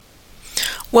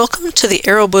Welcome to the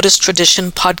Aero Buddhist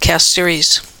Tradition podcast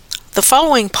series. The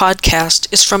following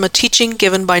podcast is from a teaching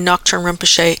given by Ngak'chang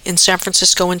Rinpoche in San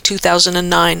Francisco in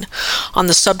 2009 on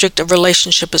the subject of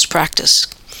relationship as practice.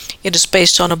 It is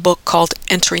based on a book called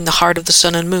Entering the Heart of the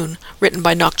Sun and Moon, written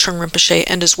by Ngak'chang Rinpoche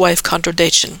and his wife Khandro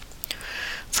Dechin.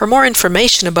 For more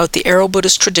information about the Aero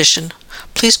Buddhist Tradition,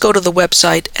 please go to the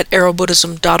website at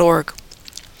aerobuddhism.org.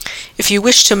 If you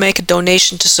wish to make a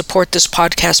donation to support this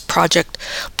podcast project,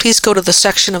 please go to the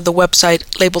section of the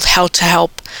website labeled How to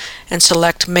Help and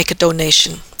select Make a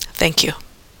Donation. Thank you.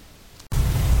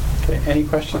 Okay, any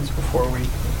questions before we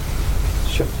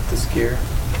shift this gear?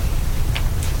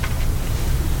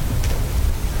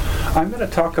 I'm going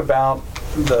to talk about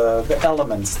the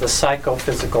elements, the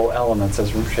psychophysical elements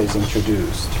as Rinpoche's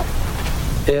introduced.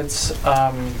 It's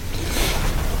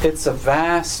a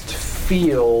vast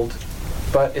field,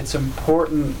 but it's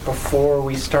important before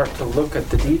we start to look at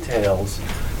the details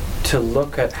to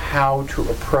look at how to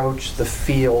approach the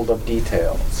field of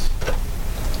details.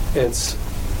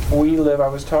 I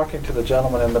was talking to the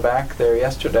gentleman in the back there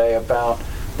yesterday about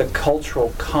the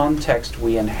cultural context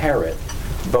we inherit,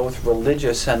 both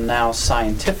religious and now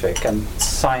scientific, and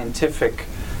scientific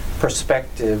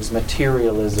perspectives,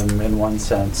 materialism in one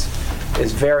sense,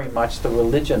 is very much the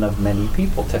religion of many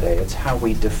people today. It's how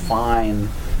we define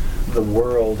the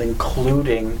world,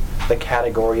 including the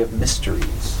category of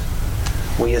mysteries.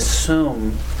 We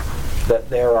assume that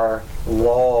there are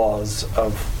laws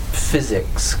of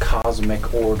physics,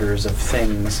 cosmic orders of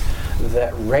things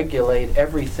that regulate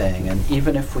everything, and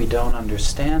even if we don't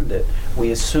understand it,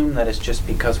 we assume that it's just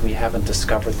because we haven't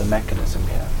discovered the mechanism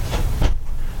yet.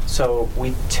 So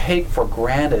we take for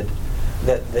granted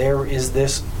that there is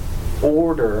this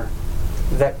order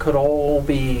that could all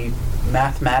be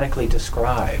mathematically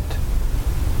described.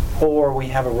 Or we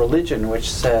have a religion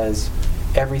which says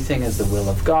everything is the will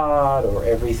of God, or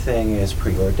everything is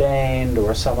preordained,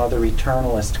 or some other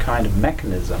eternalist kind of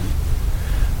mechanism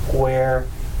where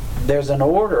there's an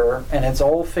order and it's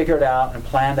all figured out and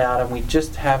planned out and we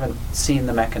just haven't seen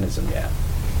the mechanism yet.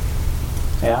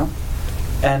 Yeah?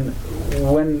 And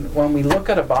when we look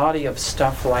at a body of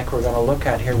stuff like we're going to look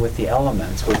at here with the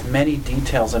elements, with many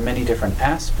details and many different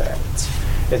aspects,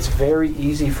 it's very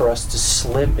easy for us to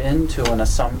slip into an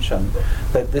assumption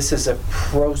that this is a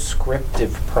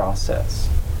proscriptive process,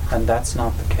 and that's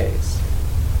not the case.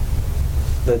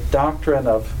 The doctrine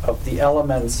of the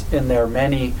elements in their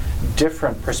many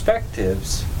different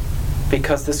perspectives,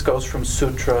 because this goes from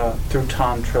Sutra through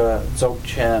Tantra,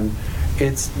 Dzogchen,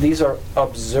 these are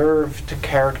observed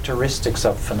characteristics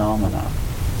of phenomena.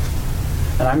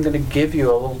 And I'm going to give you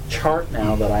a little chart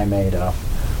now that I made up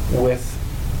with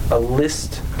a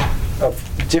list of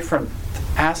different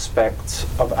aspects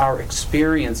of our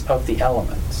experience of the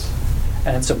elements.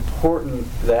 And it's important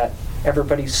that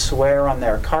everybody swear on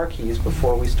their car keys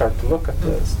before we start to look at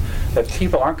this. That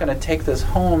people aren't going to take this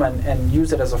home and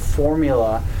use it as a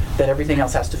formula that everything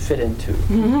else has to fit into.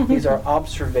 These are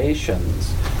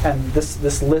observations, and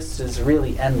this list is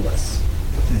really endless.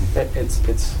 It's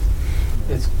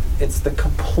the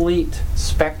complete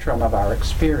spectrum of our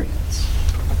experience.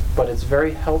 But it's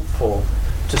very helpful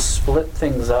to split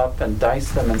things up and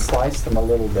dice them and slice them a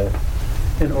little bit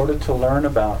in order to learn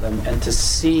about them and to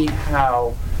see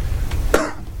how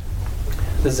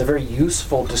this is a very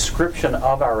useful description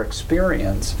of our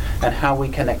experience and how we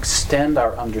can extend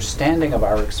our understanding of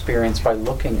our experience by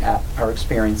looking at our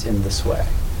experience in this way.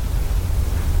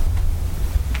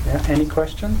 Yeah, any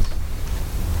questions?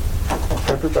 If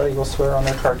everybody will swear on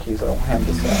their car keys, I'll hand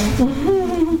this out.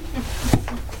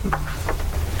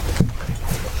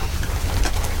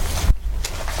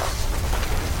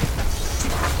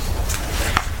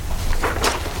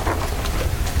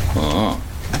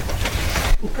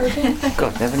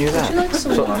 God, never knew that. Would you like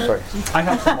some water? Sorry. I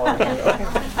have some water. Okay.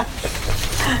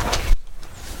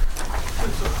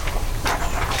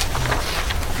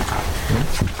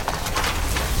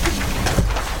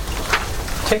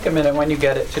 Take a minute when you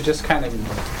get it to just kind of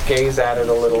gaze at it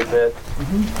a little bit.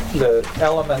 The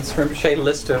elements Rinpoche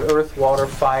listed: earth, water,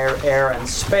 fire, air, and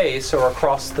space are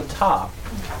across the top.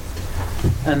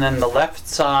 And then the left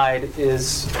side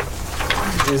is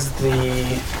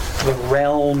the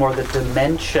realm or the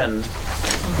dimension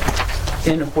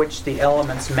in which the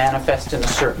elements manifest in a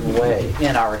certain way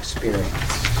in our experience.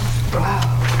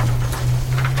 Wow.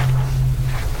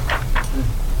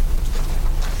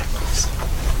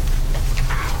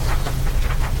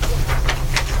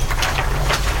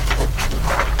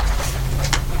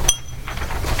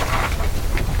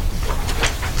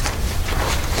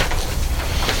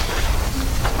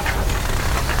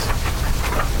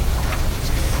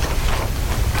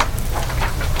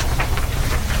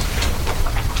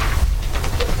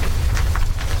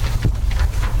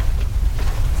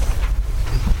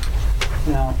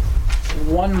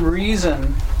 one reason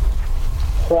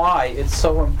why it's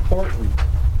so important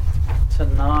to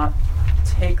not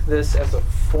take this as a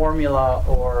formula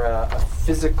or a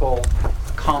physical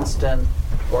constant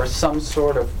or some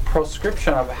sort of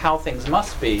proscription of how things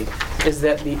must be is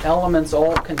that the elements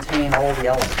all contain all the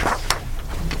elements.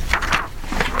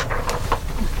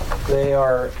 They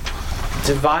are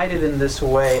divided in this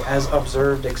way as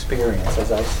observed experience,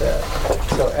 as I said.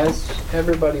 So as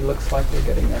everybody looks like they're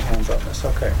getting their hands on this,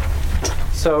 okay.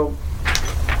 So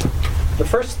the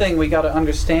first thing we got to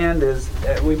understand is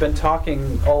we've been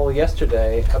talking all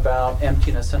yesterday about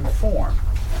emptiness and form.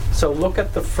 So look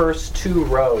at the first two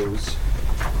rows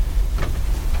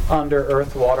under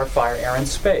earth, water, fire, air, and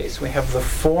space. We have the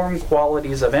form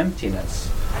qualities of emptiness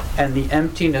and the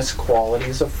emptiness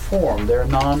qualities of form. They're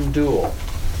non-dual.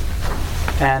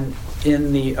 And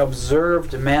in the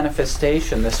observed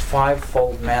manifestation, this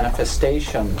fivefold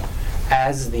manifestation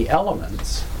as the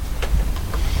elements,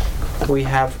 we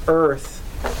have earth,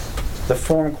 the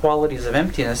form qualities of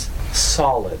emptiness,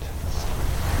 solid.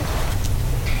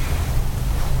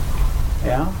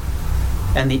 Yeah?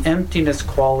 And the emptiness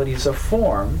qualities of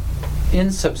form,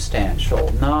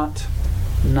 insubstantial, not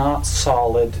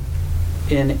solid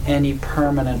in any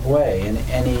permanent way, in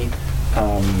any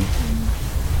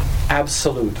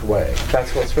absolute way.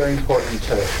 That's what's very important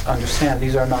to understand.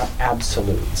 These are not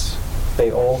absolutes.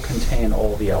 They all contain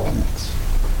all the elements.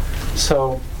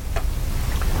 So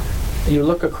you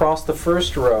look across the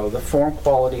first row, the form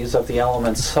qualities of the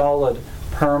elements, solid,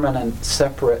 permanent,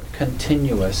 separate,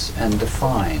 continuous, and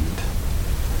defined.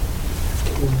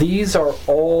 These are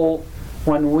all,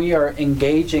 when we are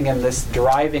engaging in this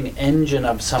driving engine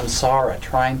of samsara,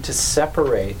 trying to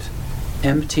separate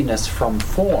emptiness from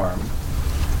form,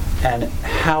 and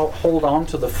how hold on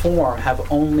to the form,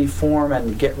 have only form,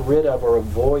 and get rid of or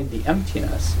avoid the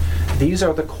emptiness. These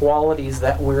are the qualities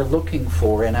that we're looking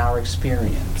for in our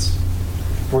experience.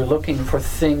 We're looking for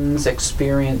things,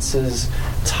 experiences,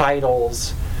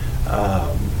 titles,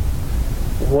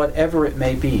 whatever it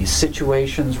may be,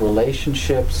 situations,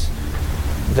 relationships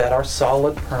that are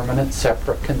solid, permanent,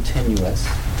 separate, continuous,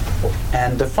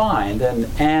 and defined.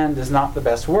 And is not the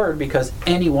best word because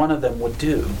any one of them would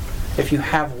do. If you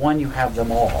have one, you have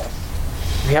them all.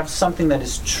 If you have something that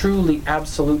is truly,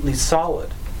 absolutely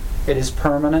solid, it is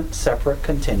permanent, separate,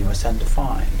 continuous, and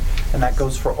defined. And that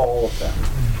goes for all of them.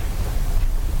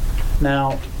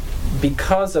 Now,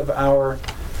 because of our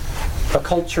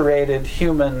acculturated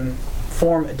human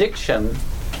form addiction,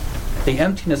 the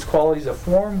emptiness qualities of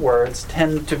form words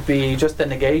tend to be just a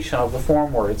negation of the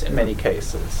form words in many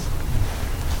cases.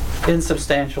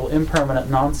 Insubstantial, impermanent,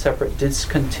 non-separate,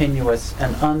 discontinuous,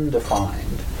 and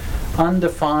undefined.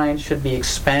 Undefined should be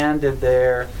expanded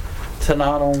there to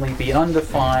not only be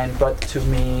undefined, but to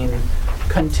mean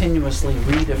continuously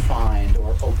redefined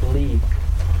or oblique.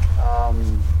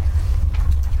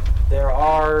 There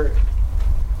are,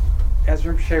 as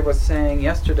Rinpoche was saying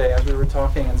yesterday, as we were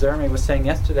talking, and Zermi was saying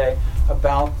yesterday,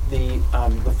 about the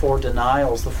four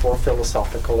denials, the four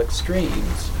philosophical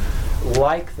extremes.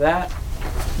 Like that,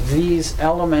 these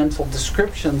elemental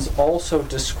descriptions also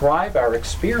describe our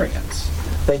experience.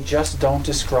 They just don't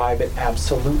describe it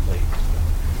absolutely.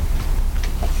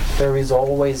 There is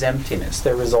always emptiness.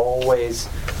 There is always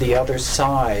the other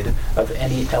side of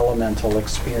any elemental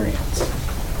experience.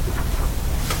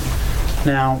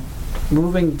 Now,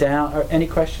 moving down, any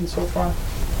questions so far?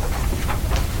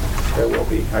 There will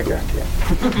be, I guarantee you.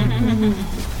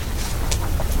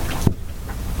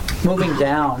 Moving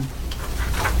down,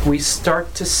 we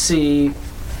start to see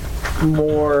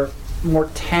more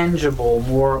tangible,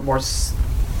 more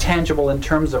tangible in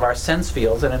terms of our sense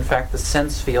fields, and in fact the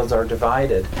sense fields are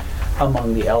divided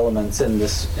among the elements in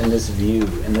this view,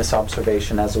 in this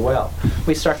observation as well.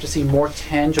 We start to see more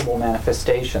tangible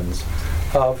manifestations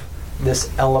of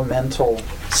this elemental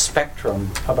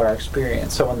spectrum of our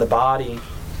experience. So in the body,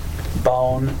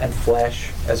 bone and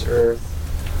flesh as earth,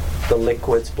 the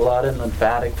liquids, blood and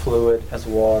lymphatic fluid as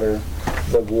water,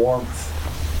 the warmth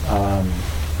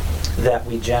that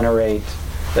we generate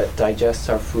that digests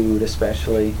our food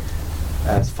especially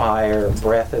as fire,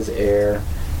 breath as air,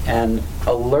 and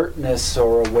alertness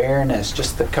or awareness,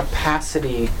 just the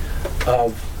capacity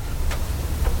of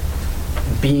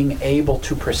being able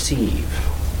to perceive,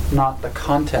 not the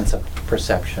contents of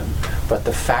perception, but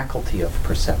the faculty of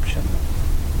perception.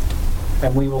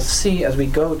 And we will see as we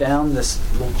go down this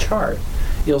little chart,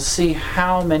 you'll see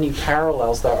how many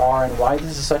parallels there are and why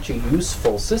this is such a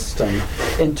useful system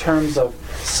in terms of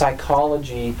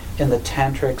psychology in the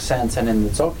tantric sense and in the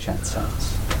Dzogchen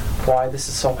sense. Why this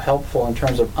is so helpful in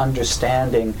terms of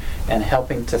understanding and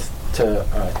helping to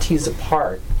tease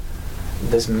apart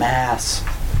this mass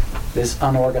this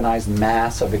unorganized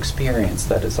mass of experience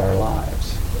that is our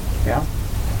lives. Yeah?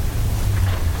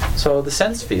 So the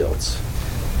sense fields,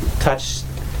 touch,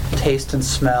 taste, and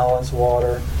smell as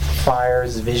water, fire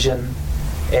is vision,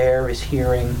 air is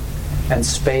hearing, and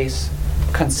space,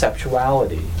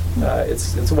 conceptuality.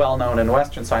 It's well known in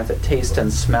Western science that taste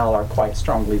and smell are quite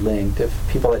strongly linked. If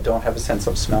people that don't have a sense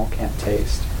of smell can't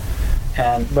taste.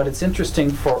 But it's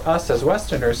interesting for us as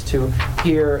Westerners to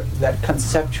hear that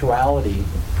conceptuality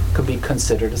could be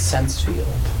considered a sense field.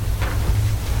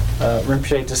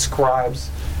 Rinpoche describes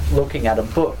looking at a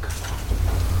book.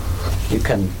 You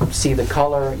can see the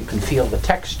color, you can feel the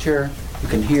texture, you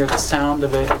can hear the sound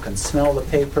of it, you can smell the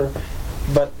paper,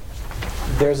 but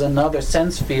there's another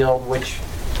sense field which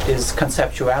is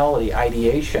conceptuality,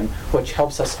 ideation, which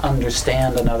helps us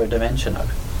understand another dimension of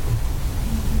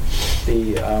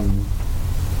it.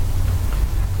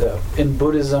 In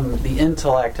Buddhism, the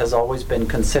intellect has always been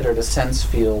considered a sense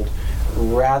field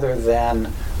rather than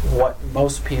what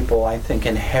most people, I think,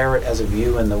 inherit as a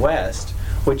view in the West,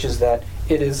 which is that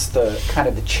it is the kind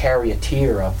of the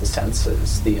charioteer of the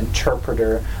senses, the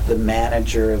interpreter, the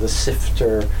manager, the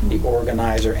sifter, the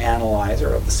organizer,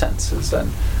 analyzer of the senses.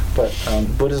 But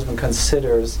Buddhism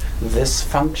considers this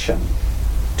function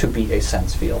to be a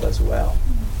sense field as well,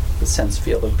 the sense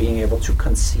field of being able to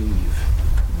conceive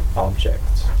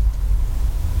objects.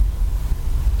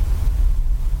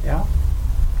 Yeah?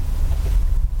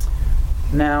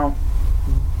 Now,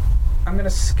 I'm going to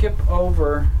skip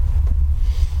over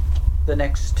the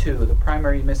next two, the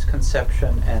primary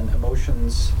misconception and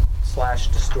emotions /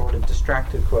 distorted,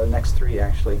 distracted quality, the next three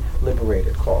actually,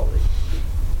 liberated quality.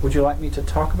 Would you like me to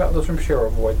talk about those, Rinpoche, or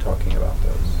avoid talking about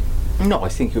those? No, I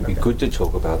think it would be good to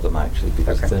talk about them actually,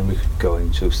 because Okay. then we could go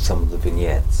into some of the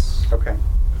vignettes. Okay.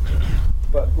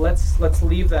 But let's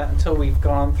leave that until we've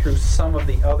gone through some of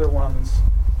the other ones,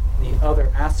 the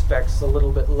other aspects a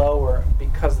little bit lower,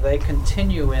 because they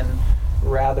continue in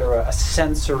rather a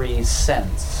sensory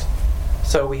sense.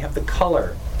 So we have the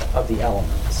color of the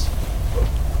elements.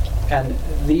 And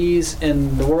these,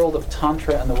 in the world of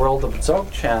Tantra and the world of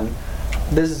Dzogchen,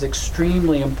 this is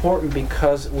extremely important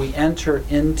because we enter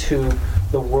into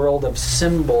the world of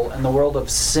symbol and the world of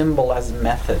symbol as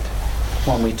method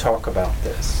when we talk about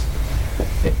this.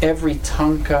 Every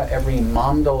tanka, every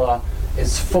mandala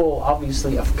is full,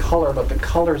 obviously, of color, but the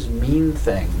colors mean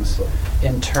things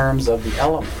in terms of the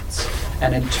elements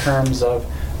and in terms of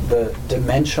the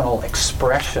dimensional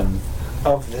expression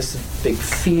of this big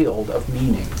field of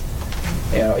meaning.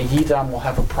 A yidam will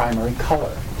have a primary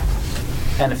color.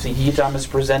 And if the yidam is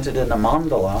presented in a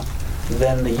mandala,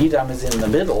 then the yidam is in the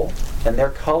middle, and their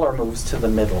color moves to the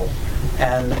middle.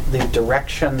 And the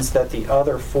directions that the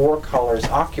other four colors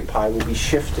occupy will be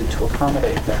shifted to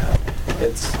accommodate that.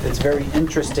 It's very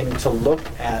interesting to look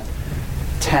at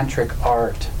tantric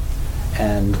art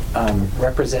and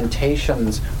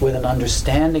representations with an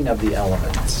understanding of the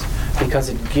elements, because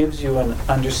it gives you an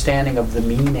understanding of the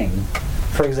meaning.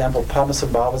 For example,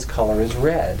 Padmasambhava's color is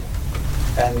red.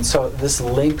 And so this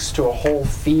links to a whole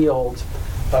field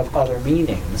of other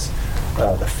meanings.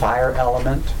 The fire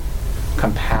element,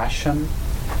 compassion,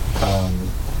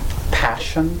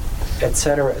 passion,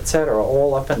 etc., etc.,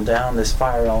 all up and down this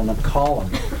fire element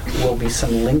column will be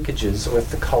some linkages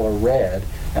with the color red,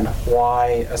 and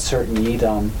why a certain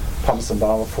yidam,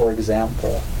 Padmasambhava, for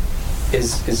example,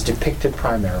 is depicted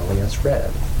primarily as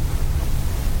red.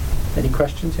 Any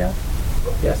questions yet?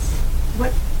 Yes?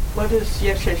 What is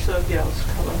Yeshe Sogyal's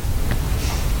color?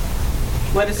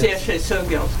 What is Yeshe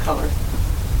Sogyal's color?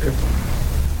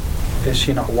 Is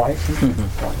she not white?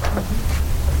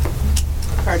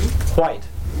 Pardon? White.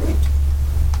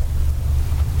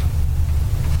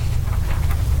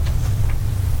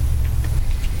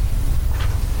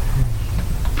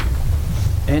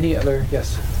 Any other?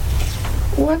 Yes.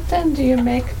 What then do you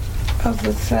make of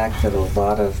the fact that a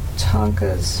lot of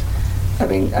tankas, I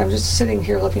mean, I'm just sitting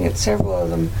here looking at several of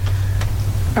them,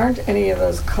 aren't any of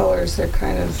those colors, they're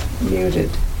kind of muted?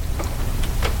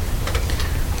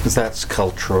 That's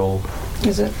cultural.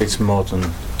 Is it? It's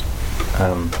modern.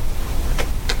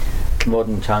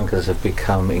 Modern tankas have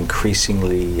become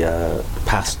increasingly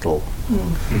pastel.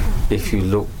 If you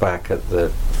look back at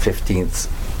the 15th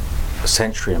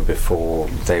century and before,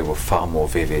 they were far more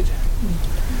vivid.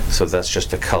 So that's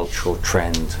just a cultural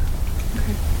trend.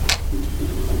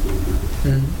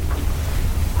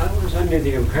 I was under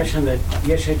the impression that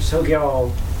Yeshe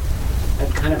Sogyal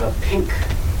had kind of a pink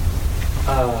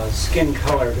skin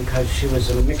color because she was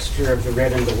a mixture of the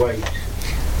red and the white.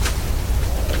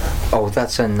 Oh,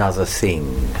 that's another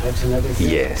thing. That's another thing?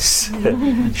 Yes.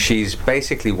 She's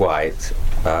basically white,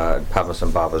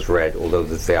 Padmasambhava's red, although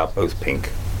they are both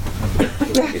pink.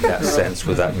 in that sense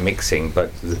with that mixing.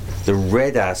 But the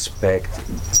red aspect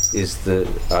is the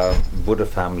Buddha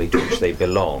family to which they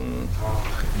belong.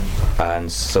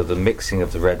 And so the mixing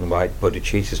of the red and white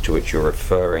bodhicittas to which you're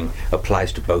referring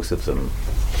applies to both of them.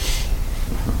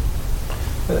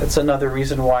 That's another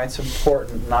reason why it's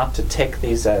important not to take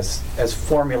these as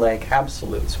formulaic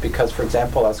absolutes, because, for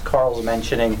example, as Carl's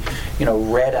mentioning,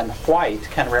 red and white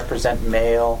can represent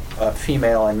male,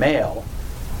 female, and male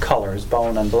colors,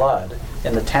 bone and blood,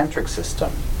 in the tantric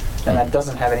system, and that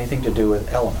doesn't have anything to do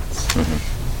with elements.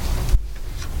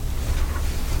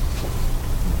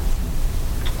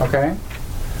 Okay?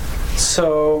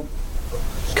 So,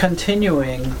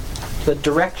 continuing the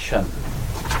direction.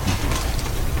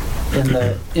 In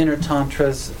the inner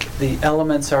tantras, the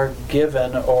elements are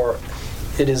given, or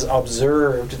it is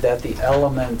observed that the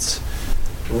elements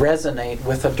resonate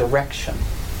with a direction.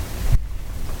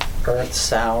 Earth,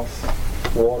 south,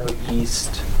 water,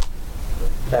 east.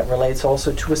 That relates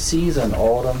also to a season,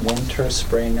 autumn, winter,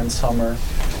 spring, and summer.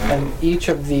 And each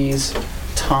of these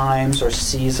times or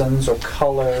seasons or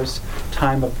colors,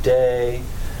 time of day,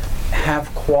 have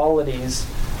qualities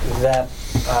that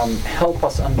help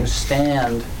us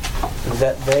understand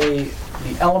that the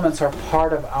elements are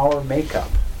part of our makeup.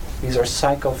 These are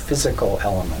psychophysical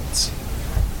elements.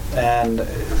 And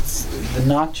it's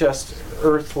not just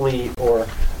earthly or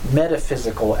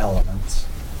metaphysical elements,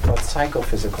 but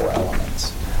psychophysical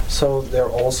elements. So they're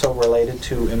also related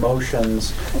to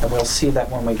emotions, and we'll see that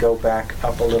when we go back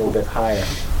up a little bit higher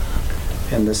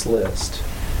in this list.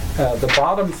 The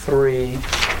bottom three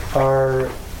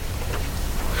are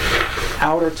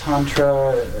outer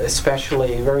tantra,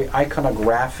 especially very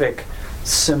iconographic,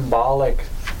 symbolic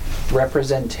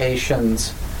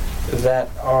representations that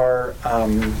are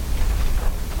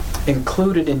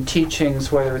included in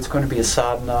teachings, whether it's going to be a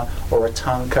sadhana or a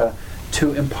tanka,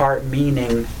 to impart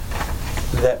meaning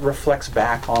that reflects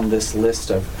back on this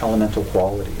list of elemental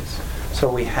qualities.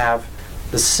 So we have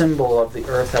the symbol of the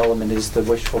earth element is the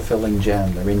wish-fulfilling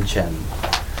gem, the rinchen.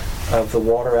 Of the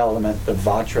water element, the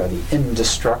vajra, the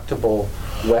indestructible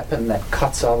weapon that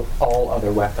cuts out all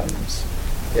other weapons.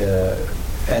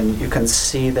 And you can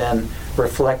see then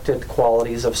reflected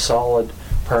qualities of solid,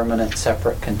 permanent,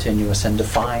 separate, continuous, and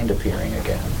defined appearing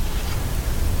again.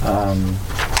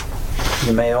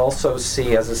 You may also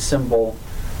see as a symbol,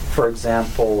 for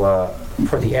example,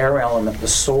 for the air element, the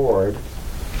sword,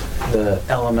 the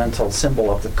elemental symbol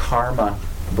of the karma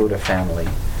Buddha family.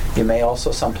 You may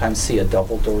also sometimes see a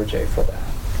double dorje for that.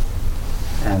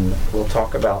 And we'll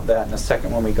talk about that in a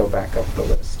second when we go back up the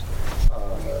list.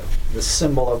 The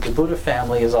symbol of the Buddha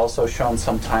family is also shown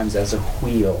sometimes as a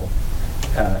wheel,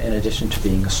 in addition to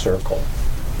being a circle.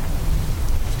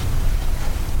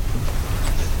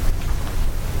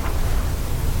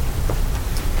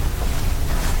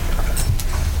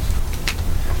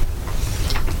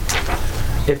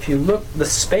 If you look, the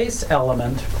space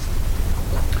element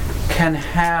can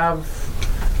have,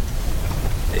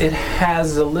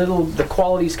 the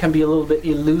qualities can be a little bit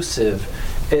elusive.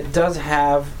 It does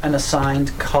have an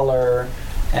assigned color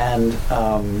and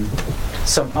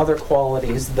some other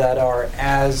qualities that are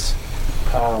as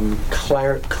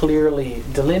clearly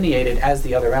delineated as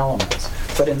the other elements.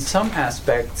 But in some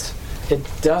aspects, it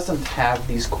doesn't have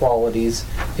these qualities.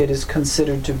 It is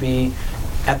considered to be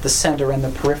at the center and the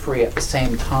periphery at the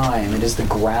same time. It is the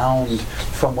ground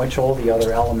from which all the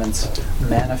other elements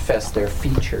manifest their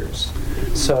features.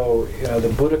 So, the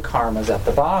Buddha karmas at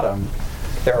the bottom,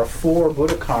 there are 4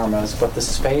 Buddha karmas, but the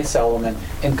space element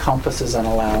encompasses and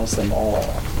allows them all.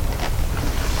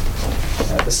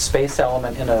 The space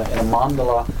element in a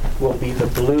mandala will be the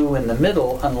blue in the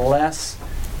middle unless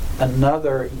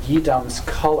another yidam's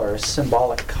color,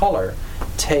 symbolic color,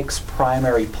 takes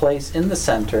primary place in the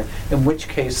center, in which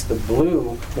case the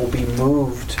blue will be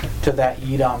moved to that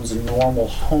yidam's normal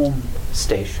home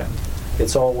station.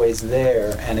 It's always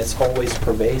there and it's always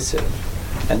pervasive.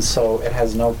 And so it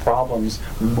has no problems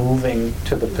moving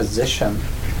to the position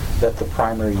that the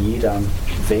primary yidam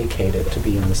vacated to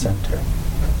be in the center.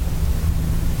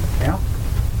 Yeah?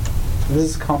 This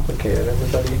is complicated.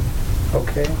 Everybody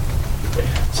okay?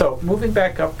 So moving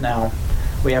back up now,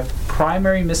 we have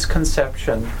primary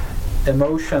misconception,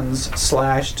 emotions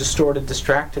 / distorted,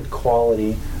 distracted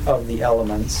quality of the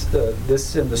elements.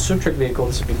 This in the sutric vehicle,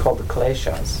 this would be called the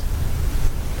kleshas,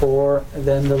 or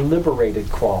then the liberated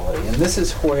quality. And this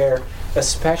is where,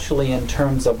 especially in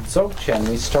terms of Dzogchen,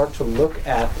 we start to look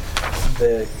at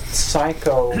the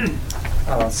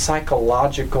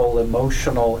psychological,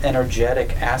 emotional,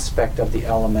 energetic aspect of the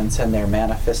elements and their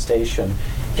manifestation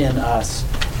in us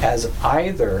as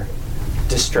either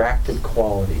distracted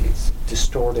qualities,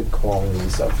 distorted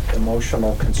qualities of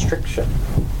emotional constriction,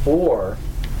 or,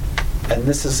 and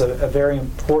this is a very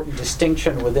important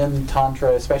distinction within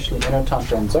Tantra, especially Inner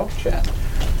Tantra and Dzogchen,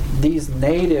 these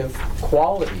native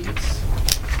qualities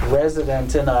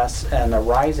resident in us and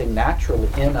arising naturally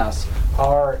in us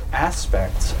are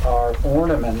aspects, are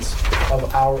ornaments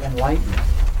of our enlightenment.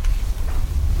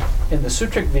 In the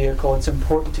sutric vehicle, it's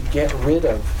important to get rid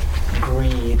of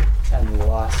greed and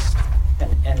lust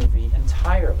and envy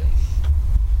entirely.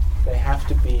 They have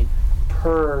to be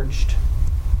purged,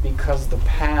 because the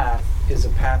path is a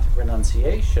path of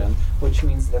renunciation, which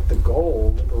means that the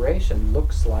goal, liberation,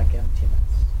 looks like emptiness.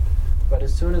 But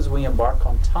as soon as we embark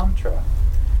on Tantra,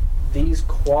 these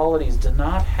qualities do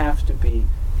not have to be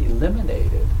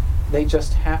eliminated. They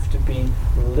just have to be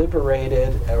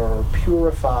liberated or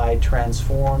purified,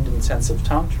 transformed in the sense of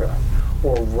Tantra,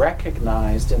 or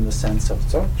recognized in the sense of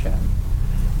Dzogchen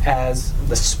as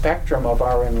the spectrum of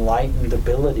our enlightened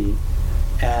ability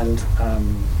and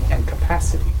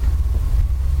capacity.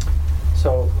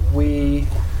 So we're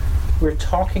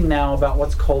talking now about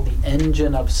what's called the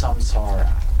engine of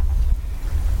samsara.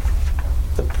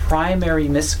 The primary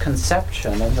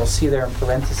misconception, and you'll see there in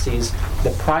parentheses,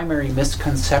 the primary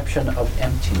misconception of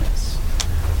emptiness.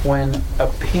 When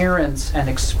appearance and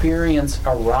experience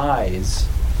arise,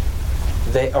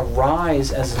 they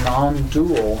arise as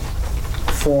non-dual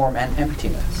form and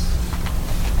emptiness.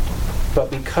 But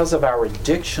because of our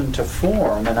addiction to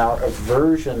form and our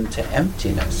aversion to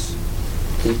emptiness,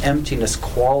 the emptiness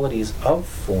qualities of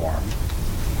form,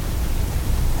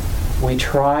 we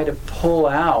try to pull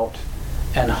out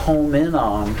and home in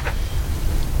on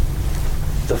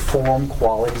the form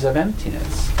qualities of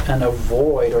emptiness and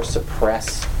avoid or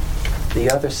suppress the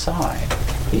other side,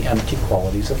 the empty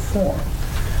qualities of form.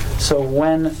 So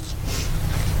when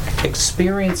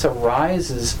experience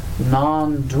arises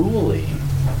non-dually,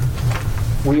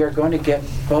 we are going to get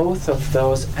both of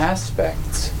those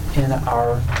aspects in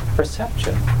our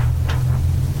perception.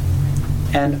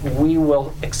 And we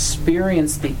will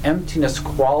experience the emptiness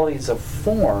qualities of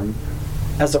form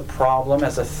as a problem,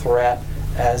 as a threat,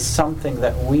 as something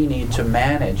that we need to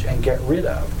manage and get rid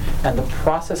of. And the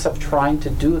process of trying to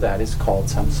do that is called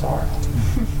samsara.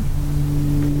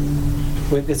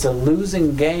 It's a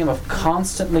losing game of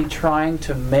constantly trying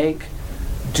to make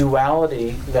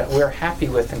duality that we're happy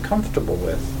with and comfortable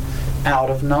with out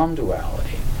of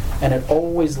non-duality. And it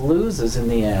always loses in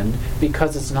the end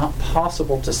because it's not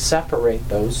possible to separate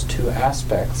those two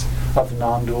aspects of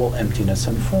non-dual emptiness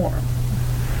and form.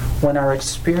 When our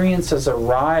experiences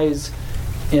arise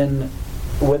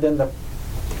within the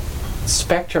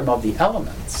spectrum of the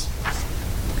elements,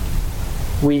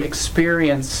 we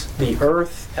experience the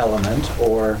earth element,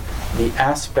 or the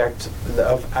aspect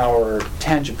of our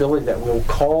tangibility that we'll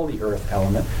call the earth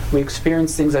element. We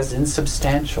experience things as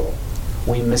insubstantial.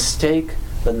 We mistake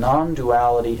the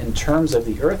non-duality in terms of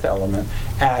the earth element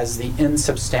as the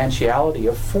insubstantiality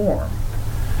of form.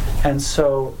 And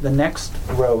so the next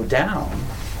row down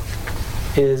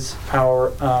is our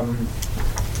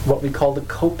what we call the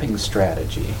coping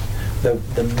strategy,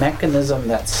 the mechanism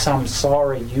that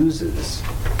samsara uses,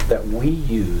 that we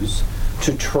use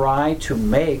to try to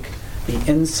make the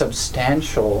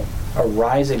insubstantial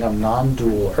arising of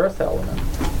non-dual earth element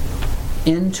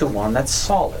into one that's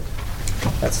solid.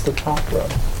 That's the top row.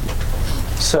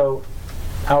 So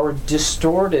our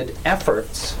distorted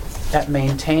efforts at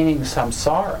maintaining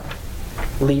samsara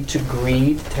lead to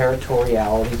greed,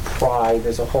 territoriality, pride.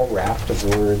 There's a whole raft of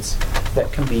words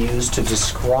that can be used to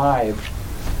describe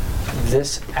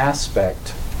this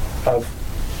aspect of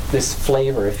this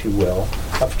flavor, if you will,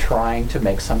 of trying to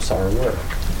make samsara work.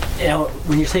 Now,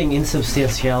 when you're saying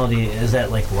insubstantiality, is that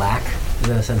like lack? Is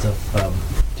that a sense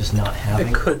of just not having?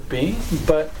 It could be,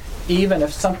 but even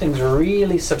if something's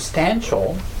really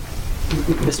substantial,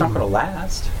 it's not going to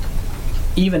last.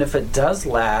 Even if it does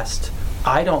last,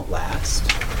 I don't last.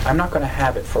 I'm not going to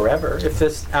have it forever. If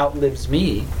this outlives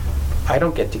me, I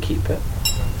don't get to keep it.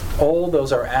 All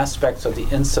those are aspects of the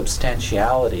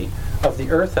insubstantiality of the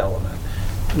earth element.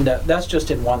 Now, that's just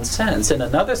in one sense. In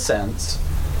another sense,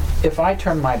 if I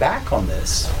turn my back on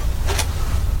this,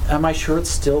 am I sure it's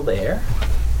still there?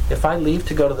 If I leave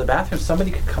to go to the bathroom,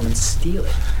 somebody could come and steal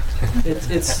it.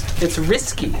 It's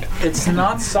risky. It's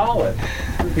not solid.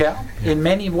 Yeah, in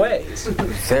many ways.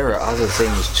 There are other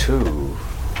things too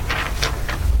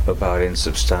about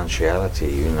insubstantiality.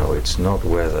 You know, it's not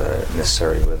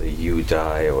necessarily whether you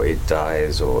die or it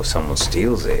dies or someone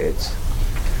steals it.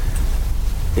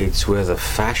 It's whether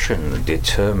fashion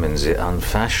determines it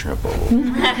unfashionable.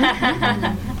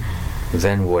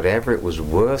 Then whatever it was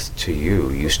worth to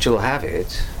you, you still have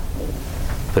it,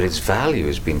 but its value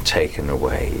has been taken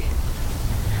away.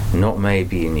 Not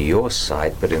maybe in your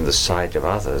sight, but in the sight of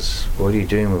others. What are you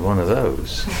doing with one of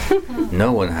those?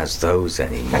 No one has those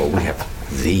anymore. We have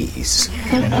these.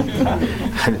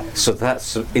 And so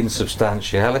that's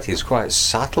insubstantiality. It's quite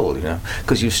subtle,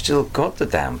 because you've still got the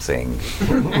damn thing.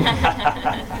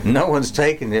 No one's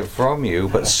taken it from you,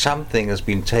 but something has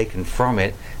been taken from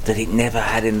it that it never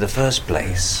had in the first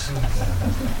place.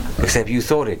 Except you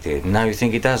thought it did, and now you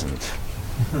think it doesn't.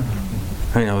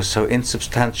 So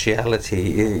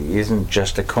insubstantiality isn't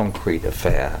just a concrete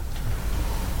affair.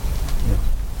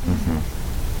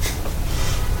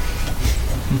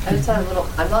 I just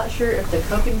have I'm not sure if the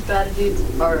coping strategies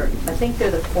are, I think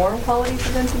they're the form qualities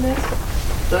of emptiness.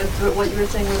 So that's what you were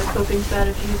saying were the coping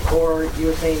strategies, or you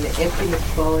were saying the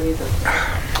emptiness qualities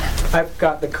of... I've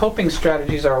got the coping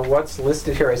strategies are what's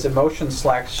listed here as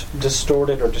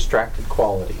emotion/distorted or distracted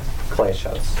quality,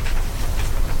 kleshas.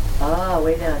 Ah,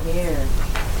 way down here.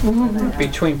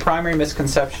 Between primary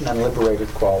misconception and liberated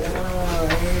quality. Oh,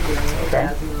 there you go.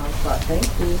 Okay. Thank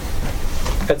you.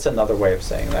 That's another way of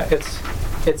saying that.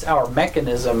 It's our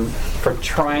mechanism for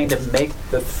trying to make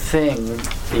the thing,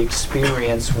 the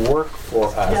experience, work for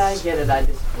us. Yeah, I get it. I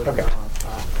just wouldn't Okay. know.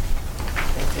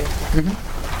 Thank you.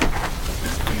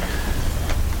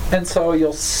 And so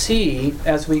you'll see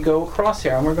as we go across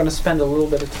here, and we're going to spend a little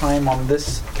bit of time on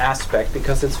this aspect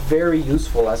because it's very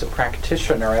useful as a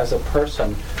practitioner, as a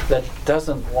person that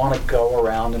doesn't want to go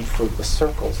around in fruitless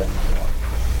circles anymore.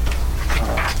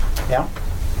 Yeah?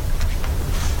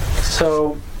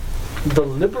 So the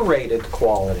liberated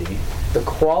quality, the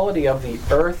quality of the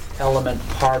earth element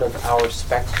part of our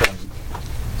spectrum,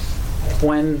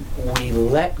 when we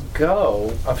let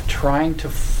go of trying to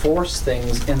force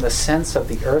things in the sense of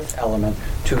the earth element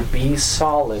to be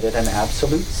solid in an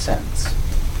absolute sense,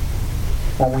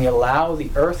 when we allow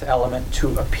the earth element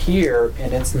to appear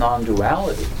in its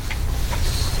non-duality,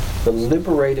 the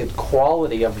liberated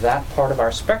quality of that part of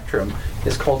our spectrum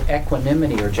is called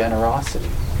equanimity or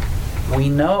generosity. We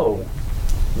know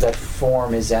that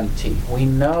form is empty. We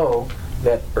know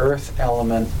that earth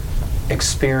element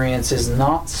experience is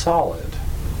not solid.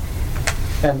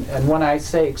 And when I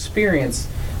say experience,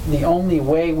 the only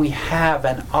way we have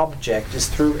an object is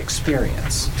through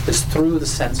experience, is through the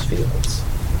sense fields.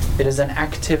 It is an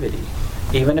activity,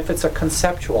 even if it's a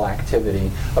conceptual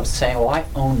activity of saying, well, I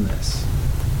own this.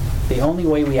 The only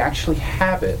way we actually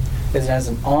have it is as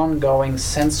an ongoing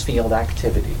sense field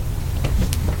activity.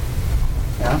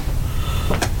 Yeah?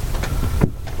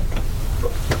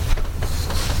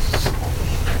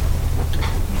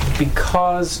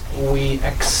 Because we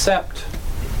accept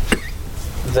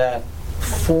that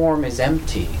form is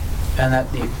empty and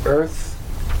that the earth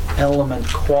element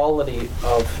quality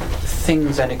of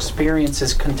things and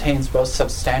experiences contains both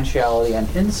substantiality and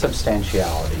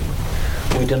insubstantiality,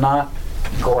 we do not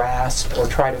grasp or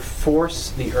try to force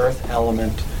the earth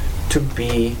element to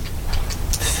be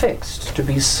fixed, to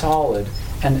be solid,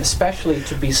 and especially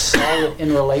to be solid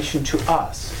in relation to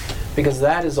us, because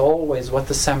that is always what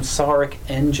the samsaric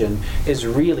engine is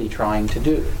really trying to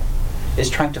do, is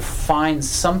trying to find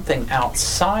something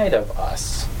outside of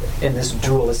us in this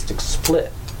dualistic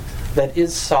split that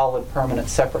is solid, permanent,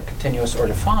 separate, continuous, or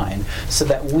defined, so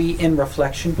that we, in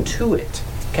reflection to it,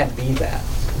 can be that.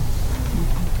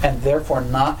 And therefore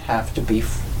not have to be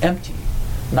empty,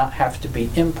 not have to be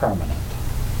impermanent,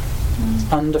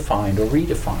 undefined, or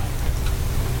redefined.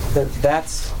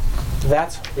 That's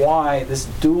why this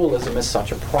dualism is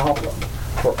such a problem.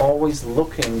 We're always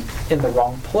looking in the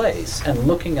wrong place, and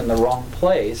looking in the wrong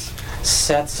place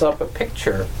sets up a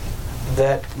picture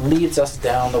that leads us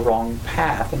down the wrong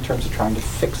path in terms of trying to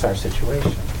fix our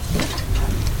situation.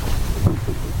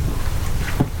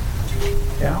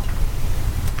 Yeah?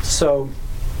 So,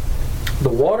 the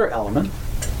water element,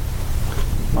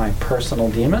 my personal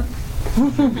demon.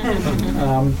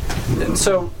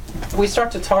 So, we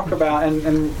start to talk about,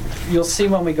 and you'll see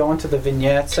when we go into the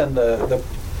vignettes and the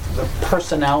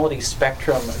personality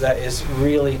spectrum that is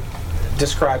really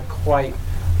described quite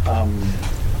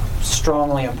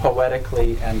strongly and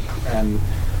poetically and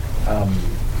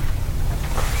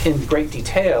in great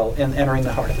detail in Entering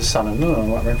the Heart of the Sun and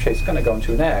Moon, what Rinpoche is going to go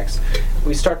into next.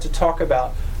 We start to talk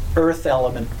about earth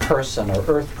element person, or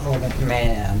earth element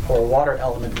man, or water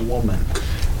element woman.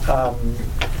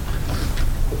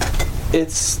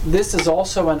 This is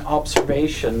also an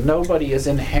observation. Nobody is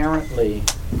inherently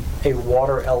a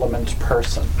water element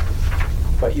person,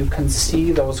 but you can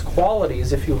see those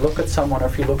qualities if you look at someone or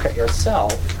if you look at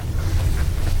yourself,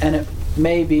 and it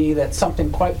may be that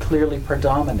something quite clearly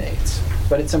predominates,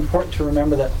 but it's important to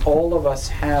remember that all of us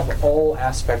have all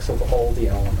aspects of all the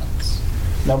elements.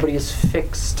 Nobody is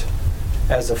fixed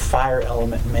as a fire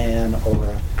element man or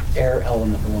an air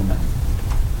element woman.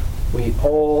 We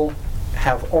all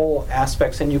have all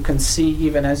aspects, and you can see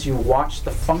even as you watch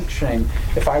the functioning,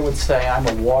 if I would say I'm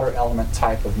a water element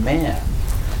type of man,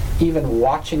 even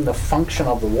watching the function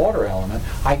of the water element,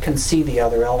 I can see the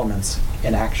other elements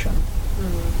in action.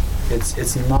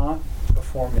 It's not a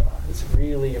formula. It's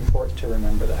really important to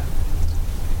remember that.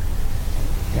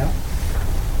 Yeah?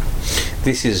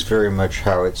 This is very much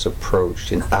how it's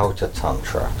approached in outer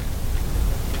tantra.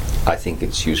 I think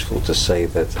it's useful to say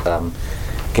that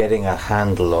getting a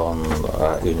handle on,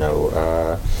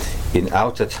 in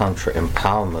outer tantra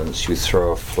empowerments, you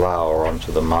throw a flower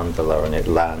onto the mandala and it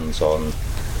lands on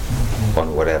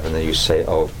whatever, and then you say,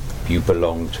 oh, you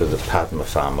belong to the Padma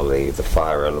family, the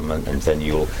fire element, and then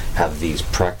you'll have these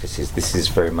practices. This is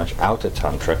very much outer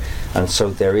tantra, and so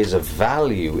there is a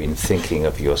value in thinking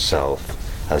of yourself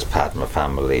as Padma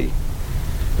family.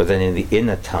 But then in the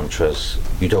inner tantras,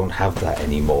 you don't have that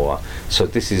anymore. So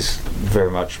this is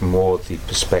very much more the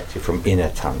perspective from inner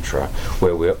tantra,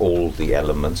 where we're all the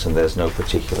elements, and there's no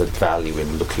particular value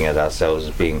in looking at ourselves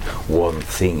as being one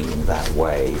thing in that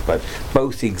way. But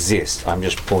both exist. I'm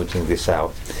just pointing this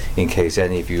out in case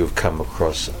any of you have come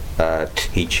across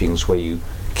teachings where you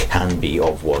can be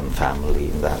of one family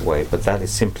in that way. But that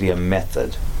is simply a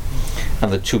method.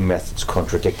 And the two methods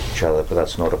contradict each other, but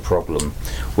that's not a problem.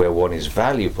 Where one is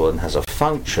valuable and has a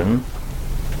function,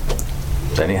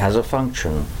 then it has a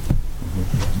function.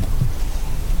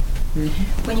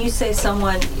 When you say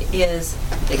someone is,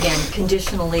 again,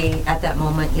 conditionally at that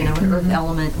moment, an earth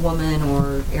element woman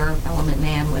or air element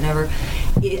man, whatever,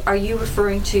 are you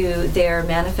referring to their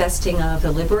manifesting of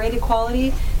the liberated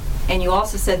quality? And you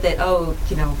also said that,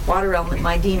 water element,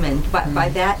 my demon. But by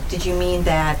that, did you mean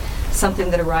that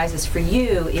something that arises for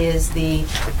you is the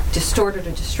distorted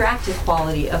or distracted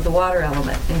quality of the water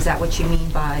element? Is that what you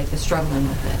mean by the struggling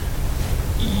with it?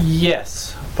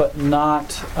 Yes, but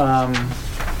not,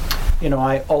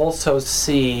 I also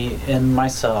see in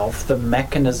myself the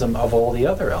mechanism of all the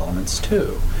other elements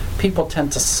too. People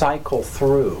tend to cycle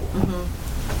through.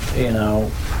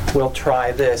 We'll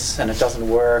try this and it doesn't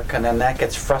work, and then that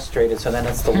gets frustrated, so then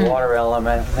it's the water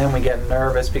element, and then we get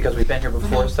nervous because we've been here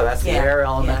before, so that's the air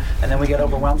element, and then we get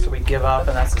overwhelmed, so we give up,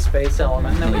 and that's the space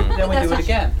element, and then we do it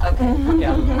again.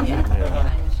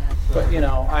 But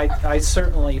I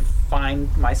certainly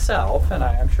find myself, and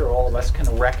I'm sure all of us can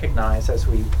recognize as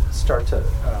we start to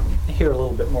hear a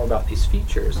little bit more about these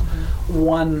features,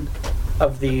 one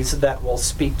of these that will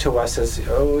speak to us as,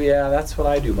 oh yeah, that's what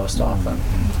I do most often.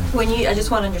 I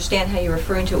just want to understand how you're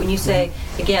referring to it. When you say,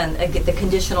 again, the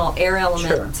conditional air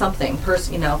element, something,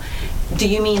 do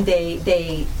you mean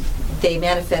they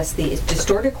manifest the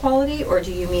distorted quality, or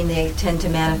do you mean they tend to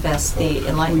manifest the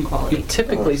enlightened quality? You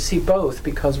typically see both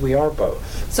because we are both.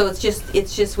 So it's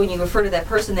just when you refer to that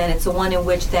person, then it's the one in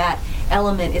which that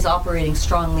element is operating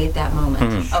strongly at that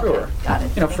moment. Sure. Okay, got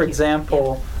it. For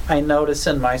example, I notice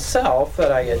in myself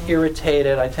that I get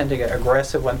irritated, I tend to get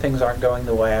aggressive when things aren't going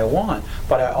the way I want.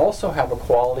 But I also have a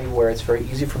quality where it's very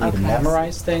easy for me to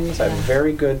memorize things. I have a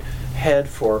very good head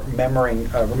for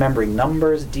remembering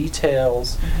numbers,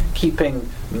 details, keeping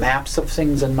maps of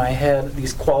things in my head.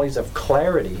 These qualities of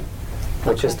clarity,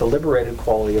 which is the liberated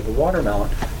quality of the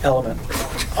watermelon element.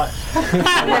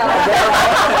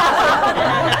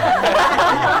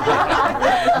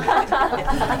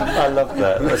 I love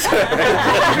that.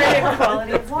 Liberated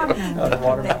quality of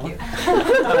watermelon.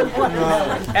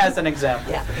 As an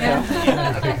example.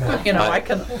 I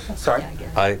can. Sorry.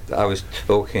 I was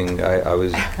talking. I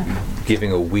was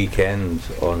giving a weekend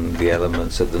on the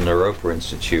elements at the Naropa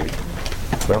Institute.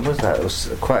 When was that? It was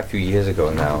quite a few years ago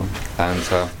now,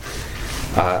 and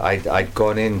I'd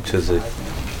gone into the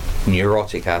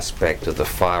neurotic aspect of the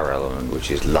fire element,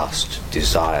 which is lust,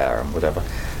 desire, and whatever.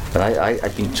 And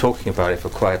I'd been talking about it for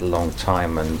quite a long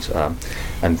time, and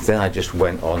then I just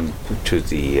went on to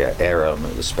the air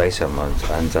element, the space element,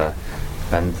 and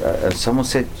someone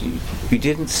said, you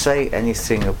didn't say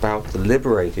anything about the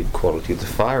liberated quality of the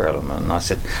fire element. And I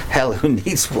said, hell, who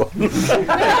needs one?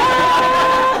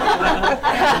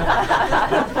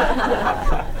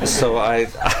 So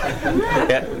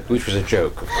yeah, which was a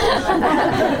joke, of course.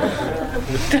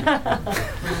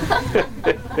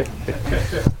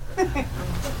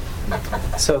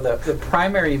 So the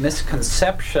primary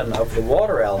misconception of the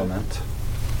water element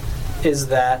is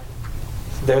that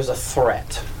there's a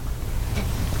threat.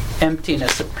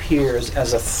 Emptiness appears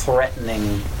as a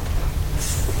threatening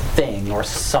thing or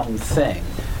something.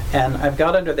 And I've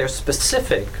got under there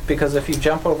specific, because if you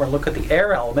jump over and look at the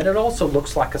air element, it also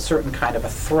looks like a certain kind of a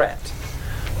threat.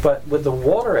 But with the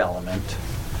water element,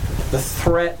 The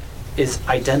threat is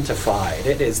identified.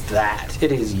 It is that.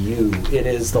 It is you. It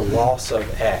is the loss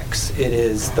of X. It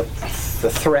is the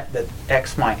threat that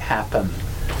X might happen.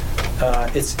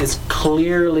 It's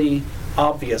clearly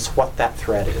obvious what that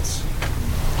threat is.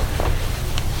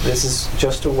 This is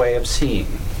just a way of seeing.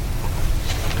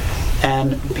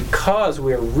 And because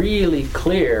we're really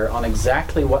clear on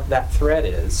exactly what that threat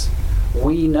is,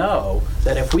 we know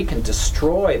that if we can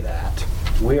destroy that,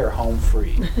 we're home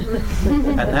free.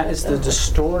 And that is the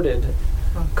distorted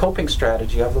coping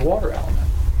strategy of the water element.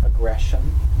 Aggression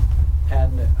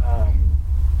and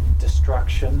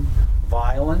destruction,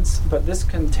 violence, but this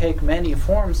can take many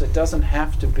forms. It doesn't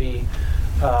have to be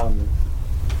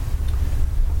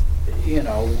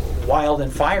wild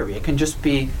and fiery. It can just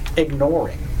be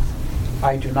ignoring.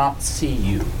 I do not see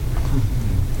you.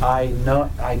 I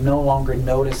no longer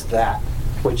notice that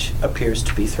which appears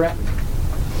to be threatening.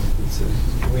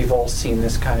 We've all seen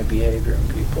this kind of behavior in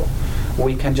people.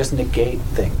 We can just negate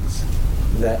things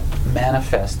that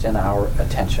manifest in our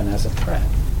attention as a threat.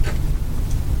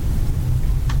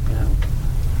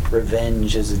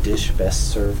 Revenge is a dish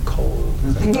best served cold.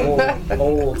 It's an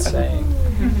old saying.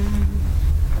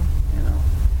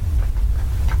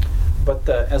 But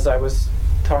as I was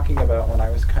talking about when I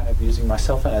was kind of using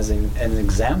myself as an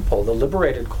example, the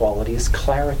liberated quality is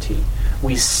clarity.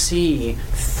 We see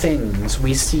things,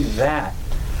 we see that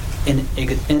in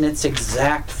its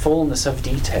exact fullness of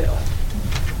detail.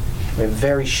 We have a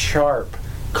very sharp,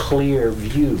 clear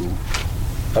view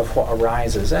of what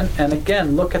arises. And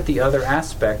again, look at the other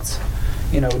aspects.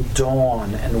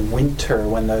 Dawn and winter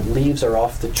when the leaves are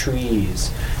off the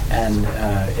trees, and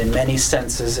in many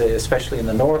senses, especially in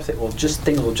the north,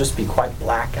 things will just be quite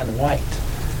black and white.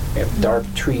 We have dark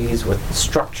trees with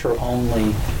structure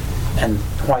only and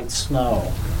white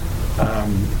snow.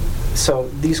 So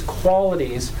these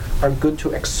qualities are good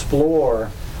to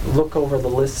explore, look over the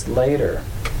list later,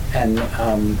 and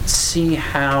see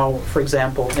how, for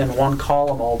example, in one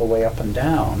column all the way up and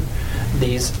down,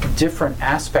 these different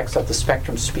aspects of the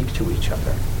spectrum speak to each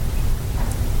other.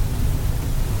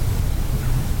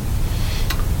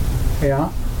 Yeah?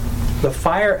 The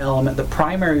fire element, the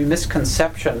primary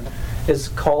misconception is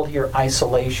called here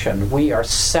isolation. We are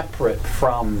separate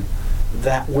from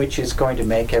that which is going to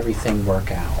make everything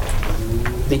work out.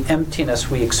 The emptiness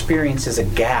we experience is a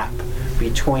gap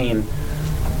between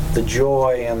the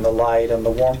joy and the light and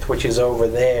the warmth which is over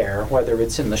there, whether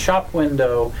it's in the shop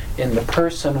window, in the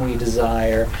person we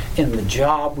desire, in the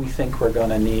job we think we're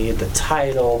going to need, the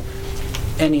title,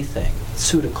 anything,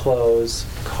 suit of clothes,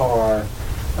 car.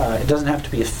 It doesn't have to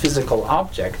be a physical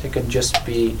object. It could just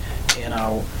be,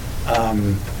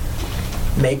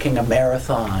 making a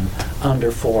marathon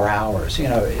under 4 hours.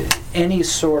 Any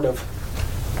sort of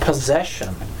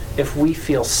possession, if we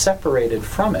feel separated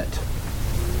from it,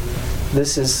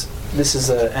 this is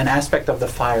an aspect of the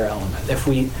fire element. If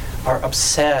we are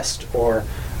obsessed or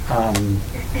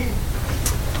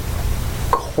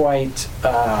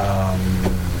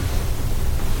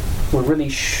we're really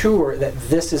sure that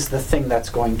this is the thing that's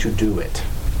going to do it.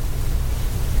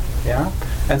 Yeah?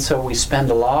 And so we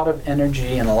spend a lot of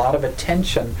energy and a lot of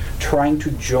attention trying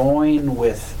to join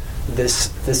with this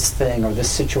thing or this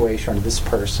situation or this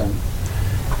person.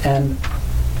 And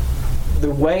the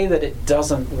way that it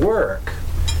doesn't work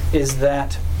is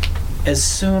that as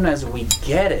soon as we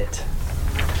get it,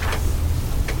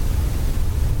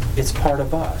 it's part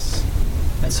of us.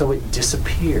 And so it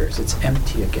disappears. It's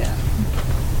empty again.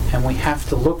 And we have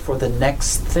to look for the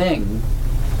next thing,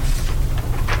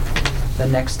 the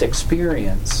next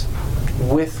experience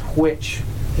with which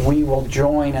we will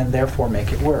join and therefore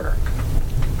make it work.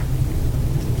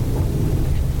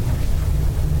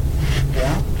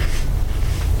 Yeah?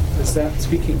 Is that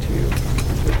speaking to you?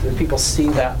 Do people see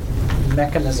that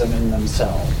mechanism in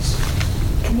themselves?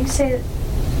 Can you say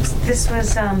this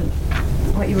was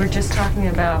what you were just talking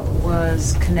about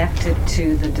was connected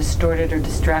to the distorted or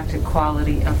distracted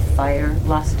quality of fire,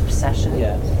 lust, obsession?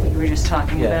 Yeah. What you were just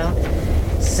talking about?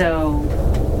 So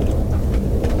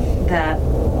that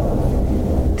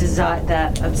desire,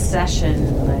 that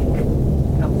obsession, like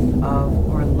of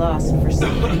or lust for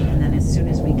something, and then as soon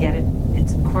as we get it,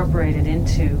 it's incorporated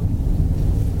into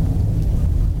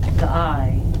the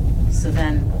I. So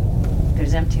then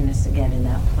there's emptiness again in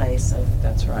that place of.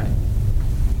 That's right.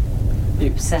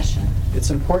 Obsession.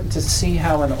 It's important to see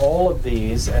how in all of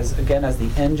these, as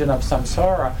the engine of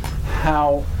samsara,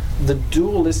 how the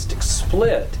dualistic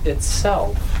split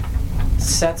itself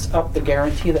sets up the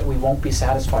guarantee that we won't be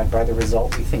satisfied by the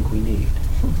result we think we need.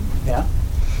 Yeah?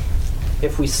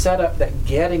 If we set up that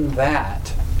getting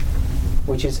that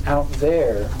which is out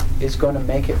there, is going to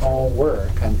make it all work,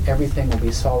 and everything will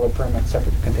be solid, permanent,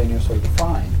 separate, continuously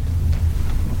defined.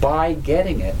 By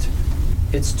getting it,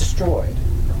 it's destroyed,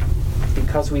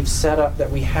 because we've set up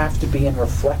that we have to be in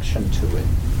reflection to it,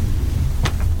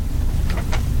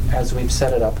 as we've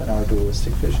set it up in our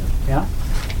dualistic vision. Yeah?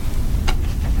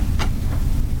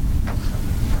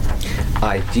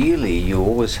 Ideally, you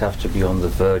always have to be on the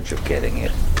verge of getting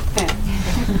it.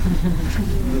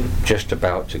 Just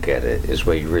about to get it is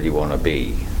where you really want to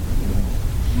be.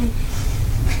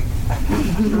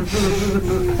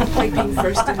 Like being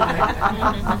first in line.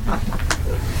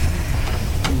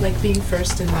 Like being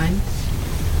first in line.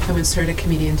 I once heard a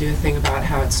comedian do a thing about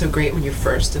how it's so great when you're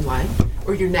first in line,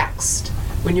 or you're next.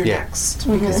 When you're next,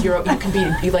 because you can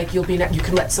be like you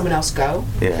can let someone else go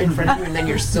in front of you, and then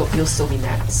you'll still be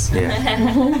next. Yeah.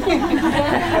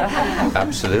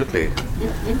 Absolutely.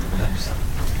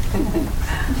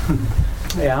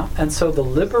 Yeah, and so the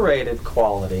liberated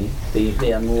quality,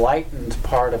 the enlightened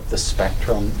part of the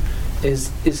spectrum, is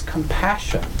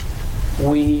compassion.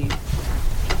 We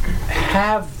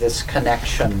have this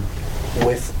connection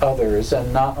with others,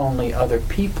 and not only other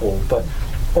people, but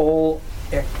all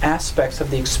aspects of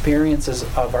the experiences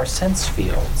of our sense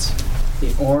fields,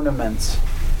 the ornaments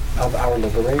of our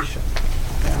liberation.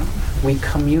 Yeah? We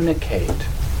communicate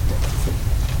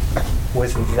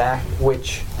with that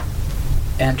which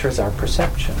enters our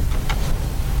perception.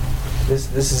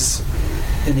 This is,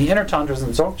 in the Inner Tantras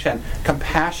and Dzogchen,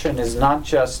 compassion is not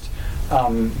just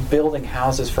building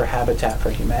houses for Habitat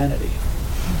for Humanity,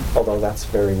 although that's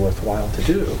very worthwhile to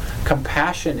do.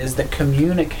 Compassion is the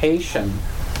communication,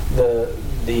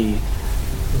 the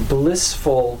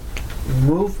blissful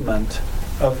movement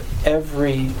of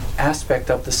every aspect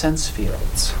of the sense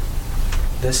fields.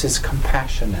 This is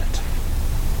compassionate.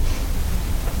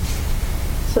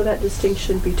 So that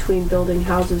distinction between building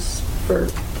houses for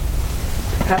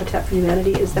Habitat for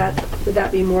Humanity, would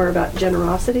that be more about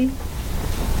generosity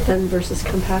than versus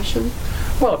compassion?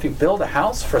 Well, if you build a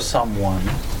house for someone,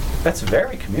 that's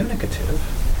very communicative.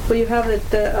 Well, you have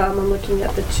I'm looking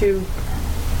at the two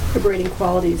liberating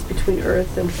qualities between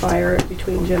earth and fire,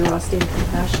 between generosity and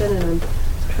compassion, and I'm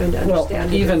trying to understand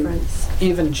the difference.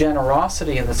 Even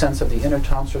generosity in the sense of the Inner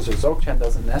Tantras or Dzogchen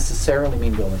doesn't necessarily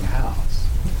mean building a house.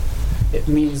 It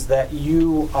means that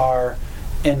you are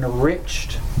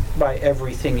enriched by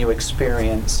everything you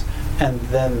experience, and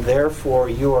then therefore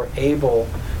you are able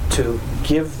to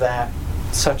give that,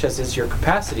 such as is your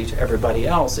capacity, to everybody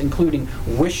else, including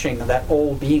wishing that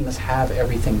all beings have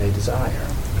everything they desire.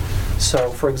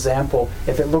 So, for example,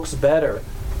 if it looks better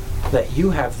that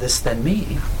you have this than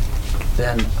me,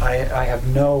 then I have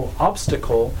no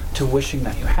obstacle to wishing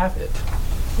that you have it.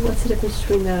 What's the difference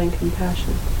between that and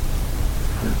compassion?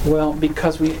 Well,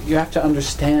 because you have to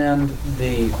understand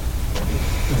the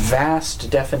vast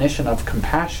definition of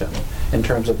compassion in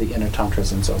terms of the Inner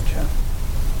Tantras and Dzogchen.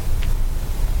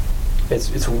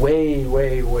 It's way,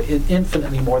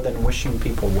 infinitely more than wishing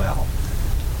people well.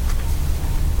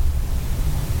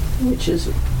 Which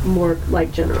is more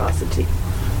like generosity.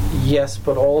 Yes,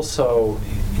 but also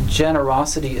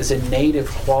generosity is a native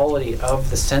quality of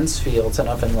the sense fields and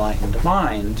of enlightened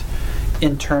mind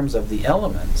in terms of the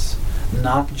elements,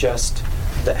 not just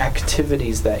the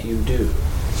activities that you do.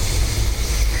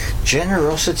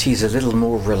 Generosity is a little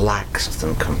more relaxed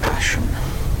than compassion.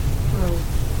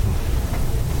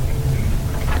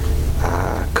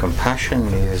 Compassion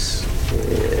is,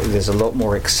 there's a lot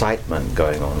more excitement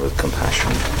going on with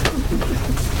compassion.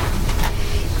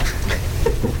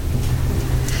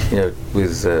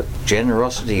 With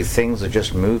generosity, things are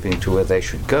just moving to where they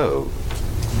should go,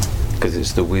 because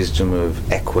it's the wisdom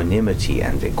of equanimity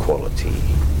and equality.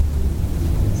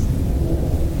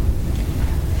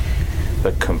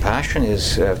 But compassion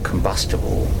is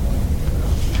combustible.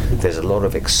 There's a lot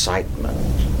of excitement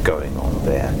going on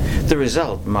there. The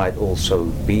result might also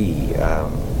be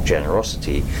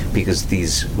generosity, because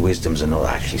these wisdoms are not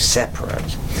actually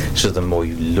separate. So the more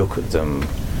you look at them,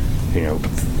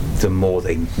 the more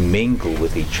they mingle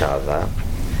with each other,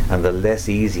 and the less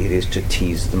easy it is to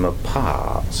tease them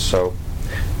apart. So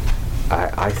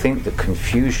I think the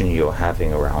confusion you're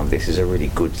having around this is a really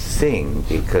good thing,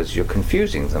 because you're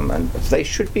confusing them, and they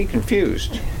should be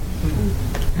confused.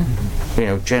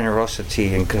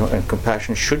 Generosity and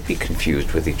compassion should be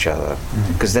confused with each other,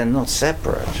 because they're not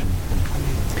separate.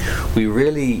 We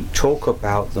really talk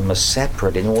about them as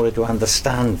separate in order to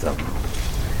understand them.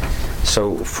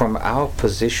 So from our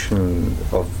position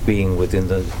of being within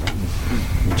the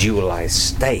dualized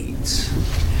states,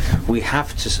 we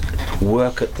have to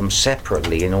work at them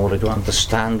separately in order to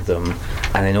understand them,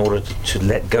 and in order to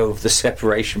let go of the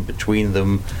separation between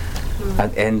them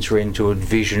and enter into a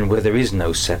vision where there is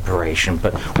no separation,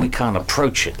 but we can't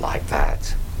approach it like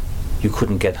that. You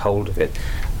couldn't get hold of it.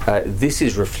 This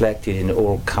is reflected in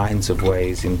all kinds of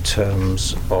ways in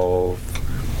terms of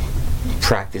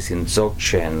practice in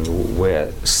Dzogchen,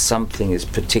 where something is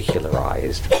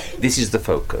particularized. This is the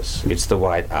focus. It's the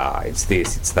white eye. It's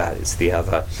this, it's that, it's the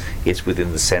other. It's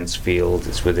within the sense field.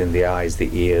 It's within the eyes, the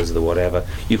ears, the whatever.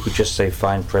 You could just say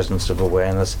find presence of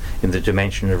awareness in the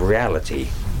dimension of reality.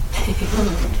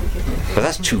 But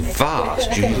that's too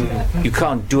vast. You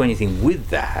can't do anything with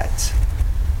that.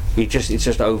 It's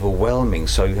just overwhelming.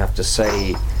 So you have to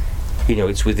say,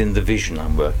 it's within the vision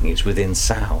I'm working. It's within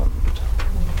sound.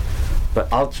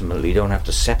 But ultimately, you don't have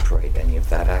to separate any of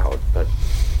that out. But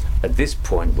at this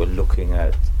point, we're looking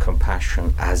at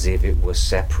compassion as if it were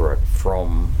separate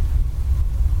from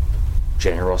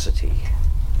generosity.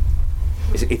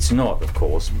 It's not, of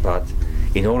course, but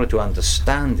in order to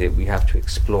understand it, we have to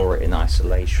explore it in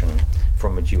isolation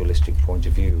from a dualistic point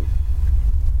of view.